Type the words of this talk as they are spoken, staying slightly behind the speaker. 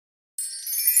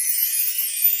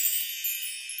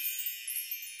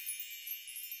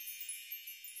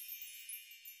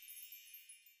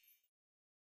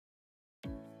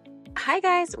Hi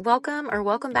guys,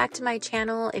 welcome back to my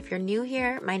channel. If you're new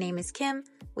here, my name is Kim.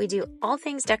 We do all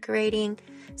things decorating.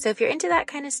 So if you're into that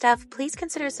kind of stuff, please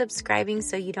consider subscribing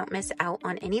so you don't miss out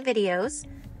on any videos.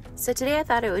 So today I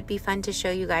thought it would be fun to show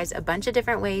you guys a bunch of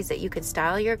different ways that you could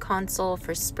style your console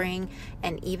for spring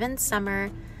and even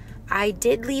summer. I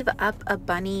did leave up a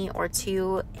bunny or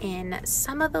two in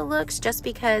some of the looks just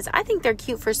because I think they're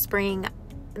cute for spring.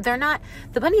 They're not,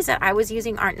 the bunnies that I was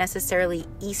using aren't necessarily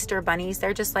Easter bunnies.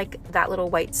 They're just like that little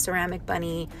white ceramic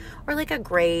bunny or like a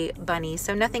gray bunny.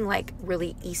 So nothing like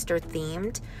really Easter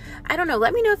themed. I don't know.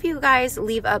 Let me know if you guys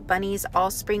leave up bunnies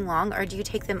all spring long or do you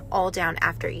take them all down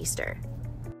after Easter?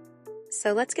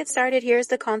 So let's get started. Here's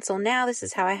the console now. This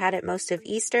is how I had it most of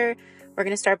Easter. We're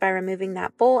going to start by removing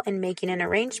that bowl and making an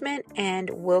arrangement, and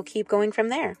we'll keep going from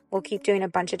there. We'll keep doing a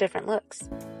bunch of different looks.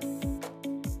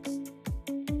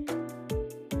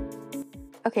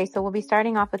 Okay, so we'll be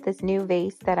starting off with this new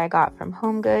vase that I got from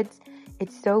HomeGoods.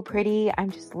 It's so pretty. I'm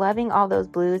just loving all those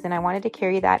blues, and I wanted to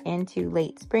carry that into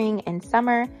late spring and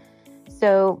summer.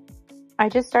 So I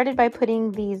just started by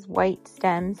putting these white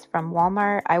stems from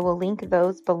Walmart. I will link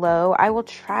those below. I will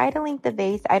try to link the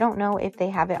vase. I don't know if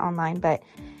they have it online, but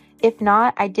if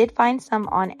not, I did find some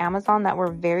on Amazon that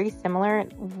were very similar,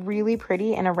 really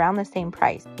pretty, and around the same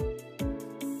price.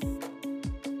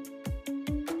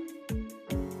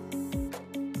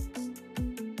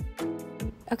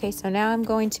 Okay, so now I'm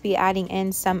going to be adding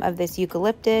in some of this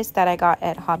eucalyptus that I got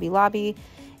at Hobby Lobby,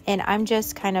 and I'm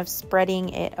just kind of spreading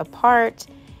it apart,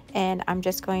 and I'm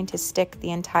just going to stick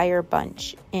the entire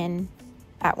bunch in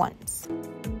at once.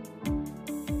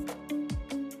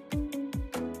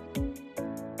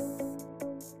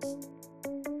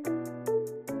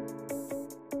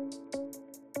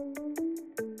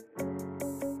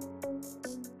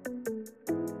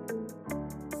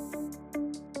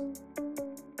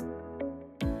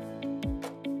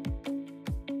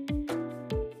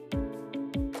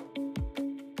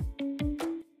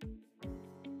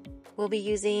 We'll be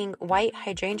using white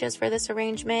hydrangeas for this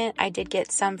arrangement. I did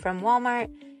get some from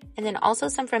Walmart and then also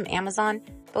some from Amazon.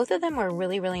 Both of them were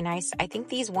really, really nice. I think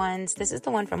these ones, this is the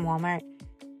one from Walmart.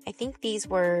 I think these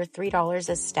were $3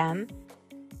 a stem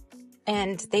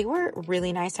and they were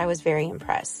really nice. I was very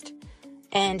impressed.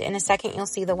 And in a second, you'll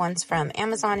see the ones from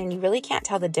Amazon and you really can't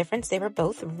tell the difference. They were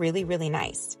both really, really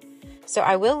nice. So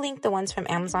I will link the ones from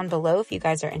Amazon below if you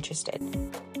guys are interested.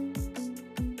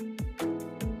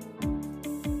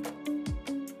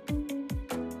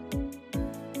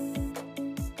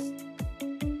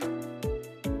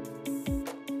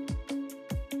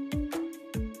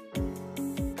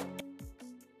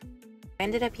 I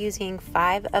ended up using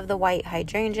 5 of the white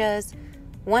hydrangeas,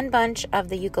 1 bunch of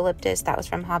the eucalyptus that was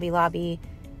from Hobby Lobby,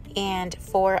 and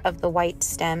 4 of the white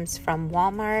stems from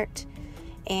Walmart.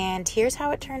 And here's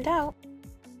how it turned out.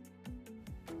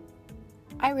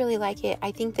 I really like it.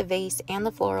 I think the vase and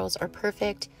the florals are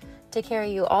perfect to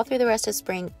carry you all through the rest of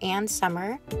spring and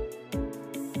summer.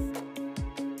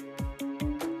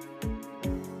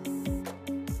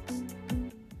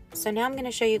 So now I'm going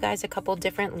to show you guys a couple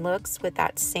different looks with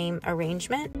that same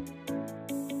arrangement.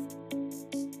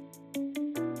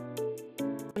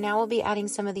 Now we'll be adding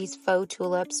some of these faux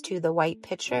tulips to the white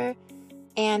pitcher.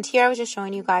 And here I was just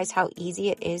showing you guys how easy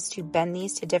it is to bend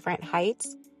these to different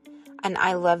heights. And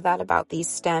I love that about these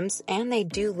stems, and they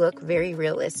do look very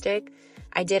realistic.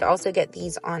 I did also get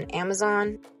these on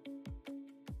Amazon.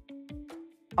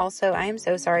 Also, I am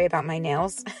so sorry about my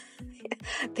nails.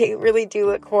 They really do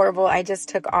look horrible. I just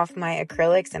took off my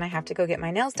acrylics and I have to go get my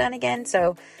nails done again.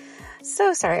 So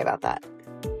sorry about that.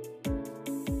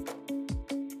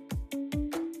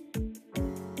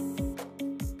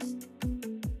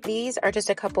 These are just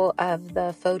a couple of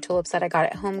the faux tulips that I got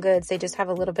at HomeGoods. They just have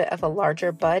a little bit of a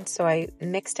larger bud, so I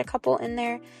mixed a couple in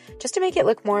there just to make it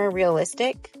look more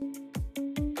realistic.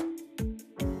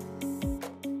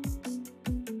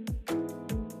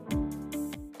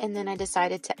 And then I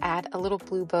decided to add a little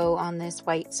blue bow on this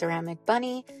white ceramic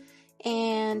bunny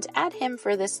and add him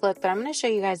for this look, but I'm going to show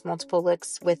you guys multiple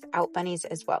looks without bunnies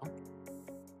as well.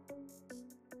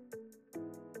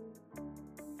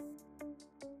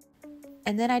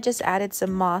 And then I just added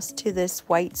some moss to this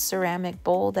white ceramic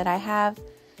bowl that I have.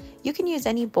 You can use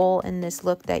any bowl in this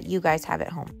look that you guys have at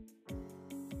home.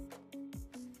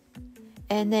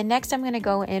 And then next I'm going to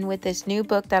go in with this new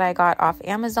book that I got off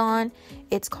Amazon.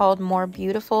 It's called More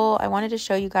Beautiful. I wanted to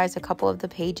show you guys a couple of the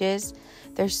pages.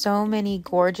 There's so many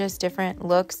gorgeous different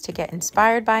looks to get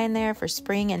inspired by in there for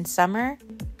spring and summer.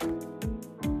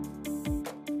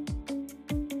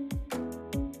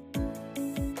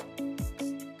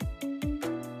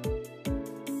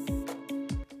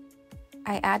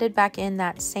 I added back in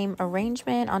that same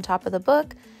arrangement on top of the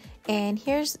book, and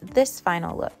here's this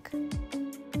final look.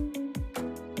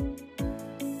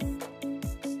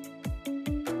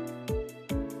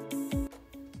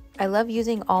 I love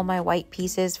using all my white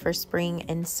pieces for spring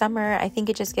and summer. I think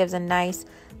it just gives a nice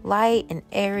light and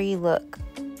airy look.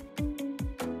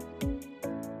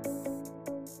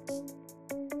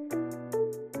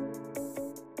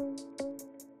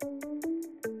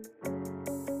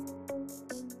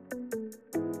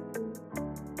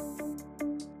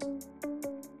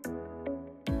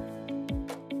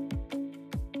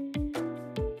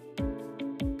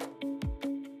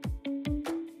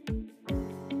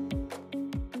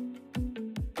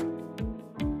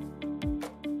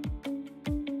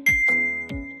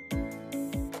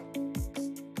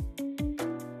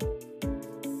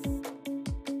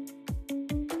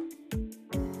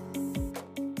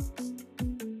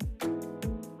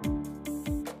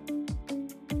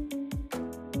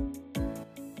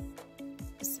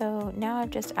 So now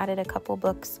I've just added a couple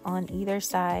books on either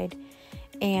side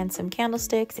and some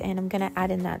candlesticks, and I'm gonna add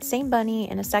in that same bunny.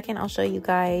 In a second, I'll show you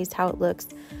guys how it looks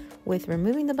with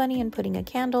removing the bunny and putting a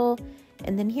candle.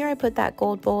 And then here I put that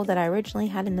gold bowl that I originally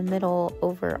had in the middle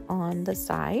over on the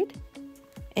side.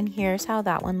 And here's how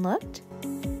that one looked.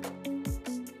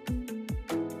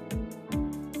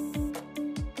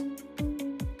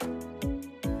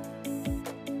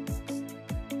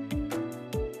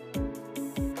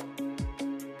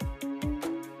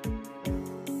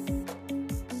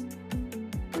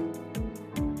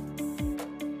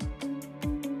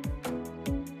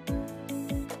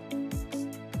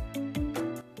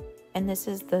 And this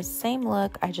is the same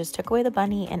look. I just took away the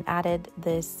bunny and added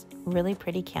this really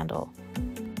pretty candle.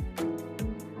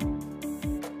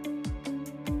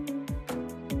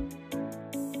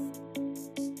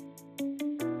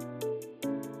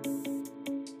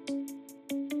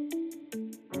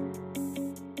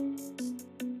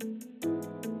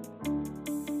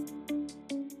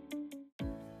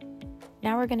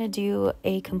 Now we're going to do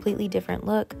a completely different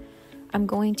look. I'm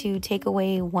going to take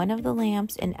away one of the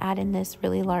lamps and add in this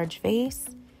really large vase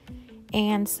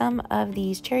and some of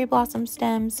these cherry blossom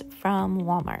stems from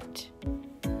Walmart.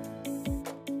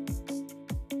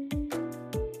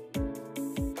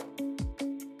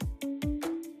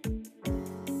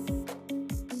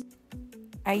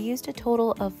 I used a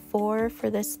total of 4 for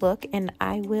this look, and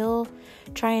I will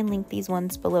try and link these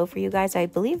ones below for you guys. I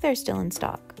believe they're still in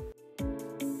stock.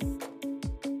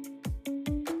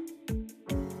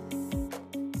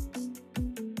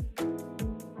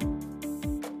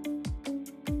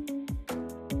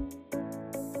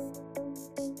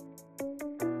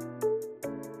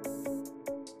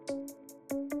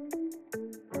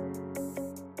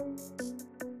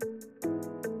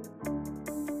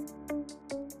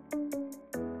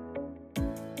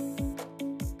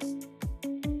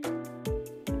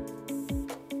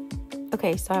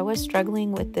 Okay, so I was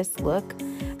struggling with this look.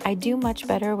 I do much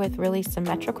better with really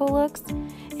symmetrical looks,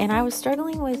 and I was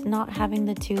struggling with not having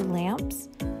the 2 lamps.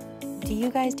 Do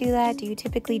you guys do that? Do you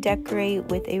typically decorate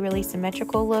with a really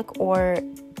symmetrical look, or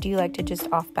do you like to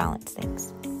just off balance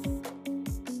things?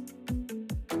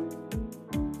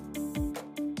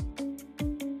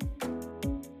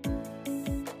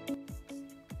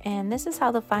 And this is how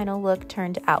the final look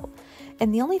turned out.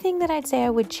 And the only thing that I'd say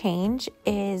I would change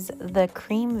is the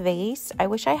cream vase. I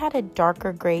wish I had a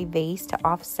darker gray vase to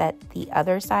offset the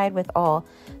other side with all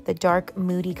the dark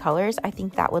moody colors. I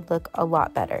think that would look a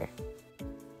lot better.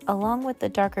 Along with the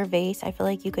darker vase, I feel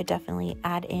like you could definitely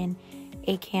add in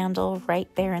a candle right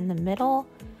there in the middle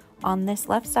on this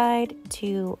left side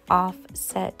to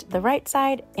offset the right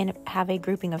side and have a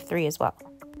grouping of 3 as well.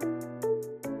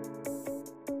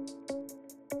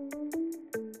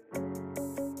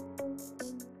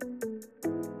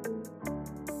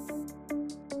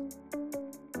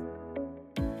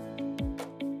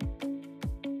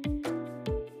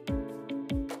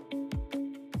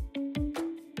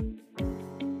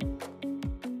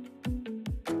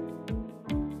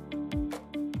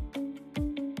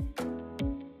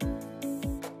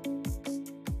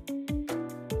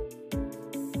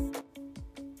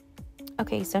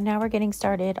 Okay, so now we're getting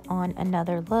started on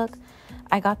another look.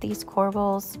 I got these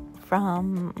corbels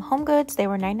from HomeGoods. They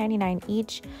were $9.99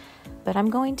 each, but I'm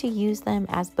going to use them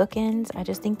as bookends. I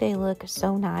just think they look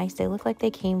so nice. They look like they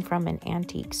came from an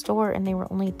antique store, and they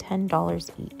were only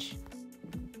 $10 each.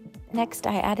 Next,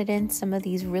 I added in some of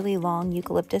these really long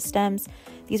eucalyptus stems.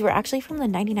 These were actually from the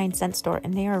 99-cent store,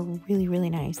 and they are really,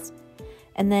 really nice.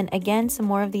 And then again, some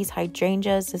more of these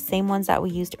hydrangeas, the same ones that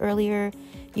we used earlier.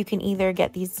 You can either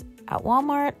get these at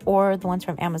Walmart or the ones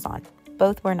from Amazon.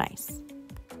 Both were nice.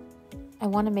 I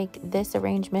want to make this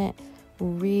arrangement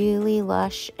really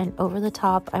lush and over the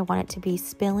top. I want it to be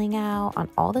spilling out on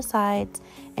all the sides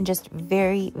and just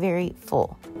very, very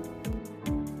full.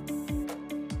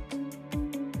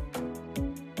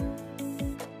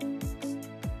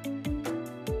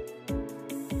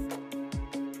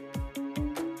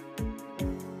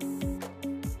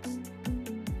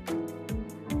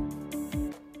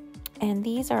 And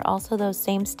these are also those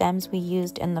same stems we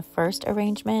used in the first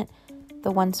arrangement,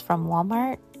 the ones from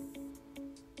Walmart.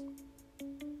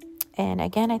 And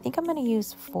again, I think I'm going to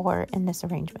use 4 in this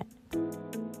arrangement.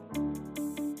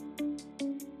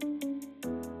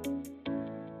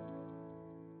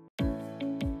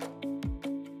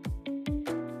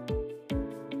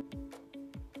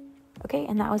 Okay,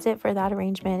 and that was it for that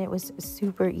arrangement. It was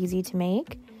super easy to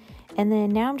make. And then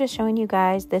now I'm just showing you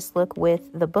guys this look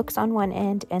with the books on one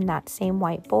end and that same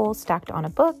white bowl stacked on a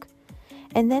book.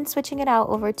 And then switching it out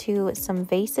over to some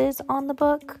vases on the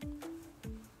book.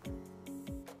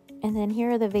 And then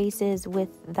here are the vases with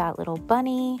that little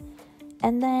bunny.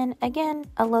 And then again,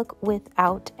 a look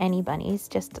without any bunnies,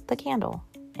 just the candle.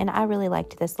 And I really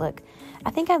liked this look.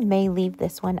 I think I may leave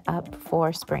this one up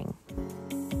for spring.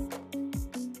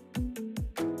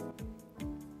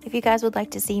 If you guys would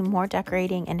like to see more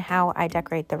decorating and how I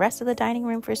decorate the rest of the dining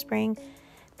room for spring,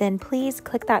 then please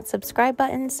click that subscribe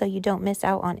button so you don't miss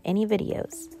out on any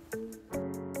videos.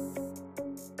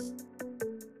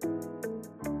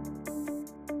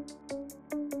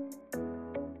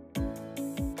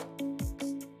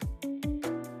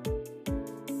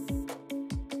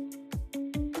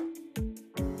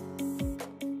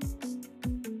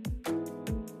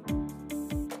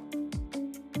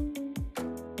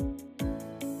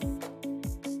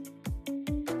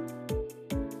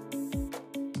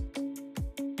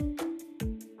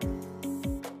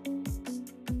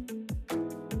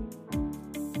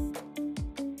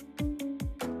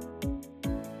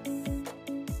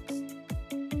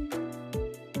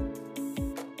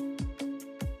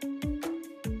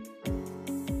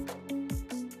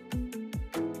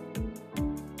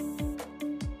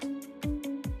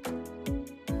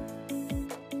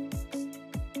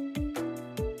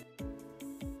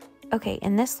 Okay,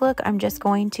 in this look, I'm just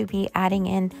going to be adding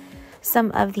in some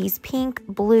of these pink,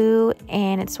 blue,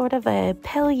 and it's sort of a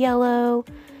pale yellow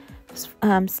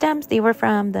stems. They were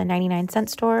from the 99-cent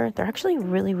store. They're actually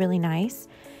really, really nice.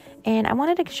 And I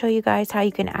wanted to show you guys how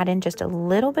you can add in just a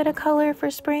little bit of color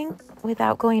for spring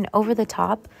without going over the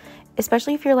top,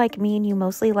 especially if you're like me and you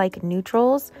mostly like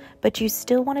neutrals, but you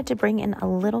still wanted to bring in a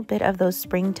little bit of those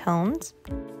spring tones.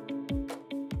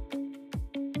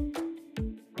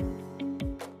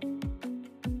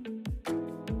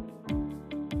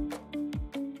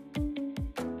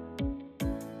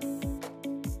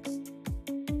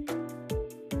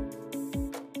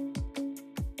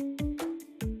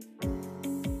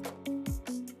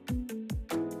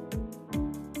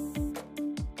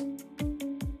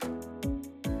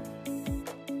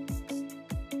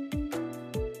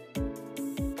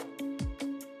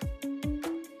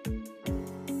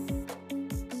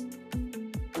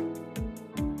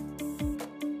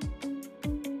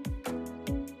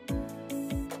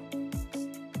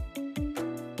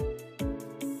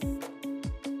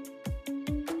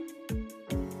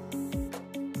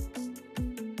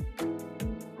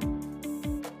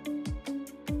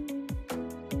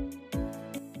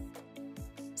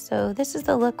 So this is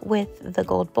the look with the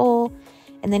gold bowl.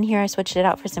 And then here I switched it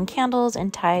out for some candles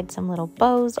and tied some little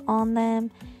bows on them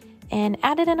and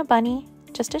added in a bunny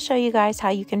just to show you guys how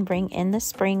you can bring in the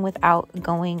spring without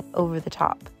going over the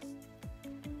top.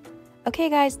 Okay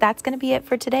guys, that's going to be it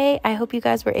for today. I hope you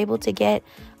guys were able to get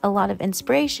a lot of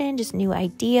inspiration, just new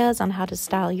ideas on how to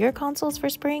style your consoles for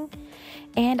spring.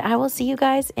 And I will see you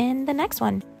guys in the next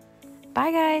one.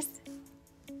 Bye guys.